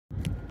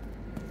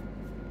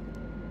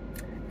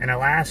And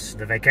alas,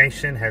 the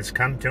vacation has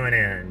come to an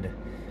end.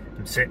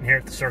 I'm sitting here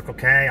at the Circle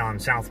K on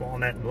South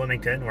Walnut in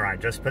Bloomington, where I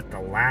just put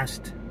the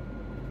last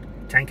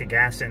tank of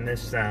gas in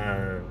this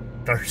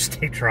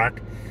thirsty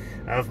truck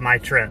of my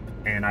trip,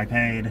 and I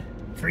paid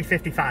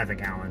 $3.55 a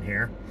gallon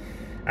here.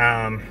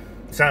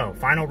 So,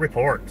 final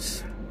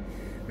reports.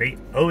 The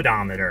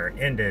odometer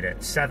ended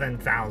at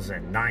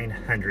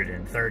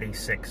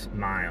 7,936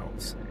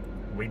 miles.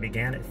 We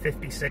began at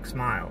 56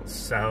 miles,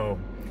 so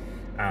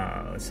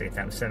let's see if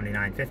that was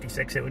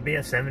 7,956. It would be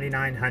a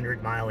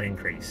 7,900 mile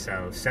increase,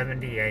 so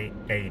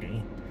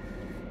 7,880.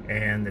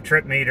 And the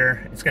trip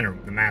meter,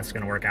 the math's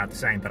gonna work out the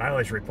same, but I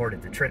always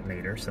reported the trip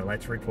meter, so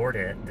let's report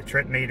it. The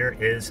trip meter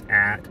is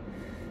at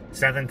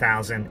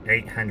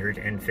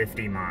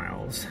 7,850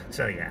 miles.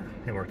 So yeah,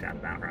 it worked out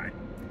about right.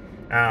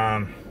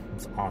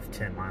 It's off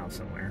 10 miles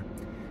somewhere.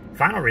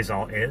 Final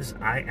result is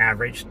I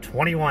averaged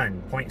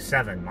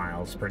 21.7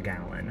 miles per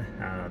gallon.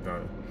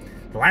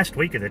 The last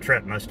week of the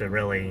trip must have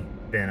really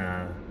been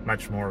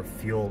much more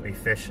fuel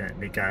efficient,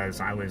 because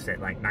I was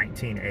at like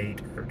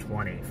 19.8 or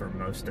 20 for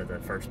most of the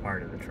first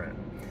part of the trip.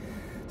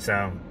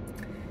 So,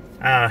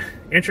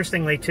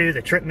 interestingly too,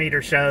 the trip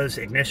meter shows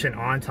ignition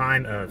on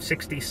time of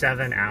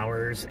 67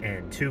 hours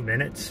and 2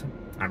 minutes.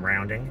 I'm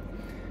rounding.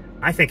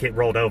 I think it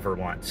rolled over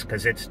once,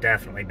 because it's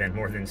definitely been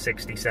more than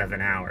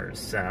 67 hours.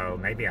 So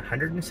maybe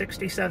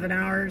 167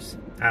 hours.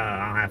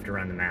 I'll have to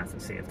run the math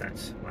and see if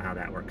that's how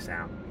that works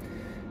out.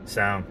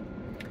 So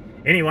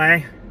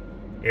anyway,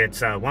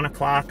 it's 1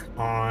 o'clock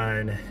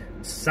on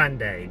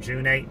Sunday,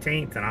 June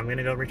 18th, and I'm going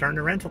to go return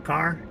the rental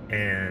car,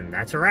 and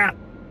that's a wrap.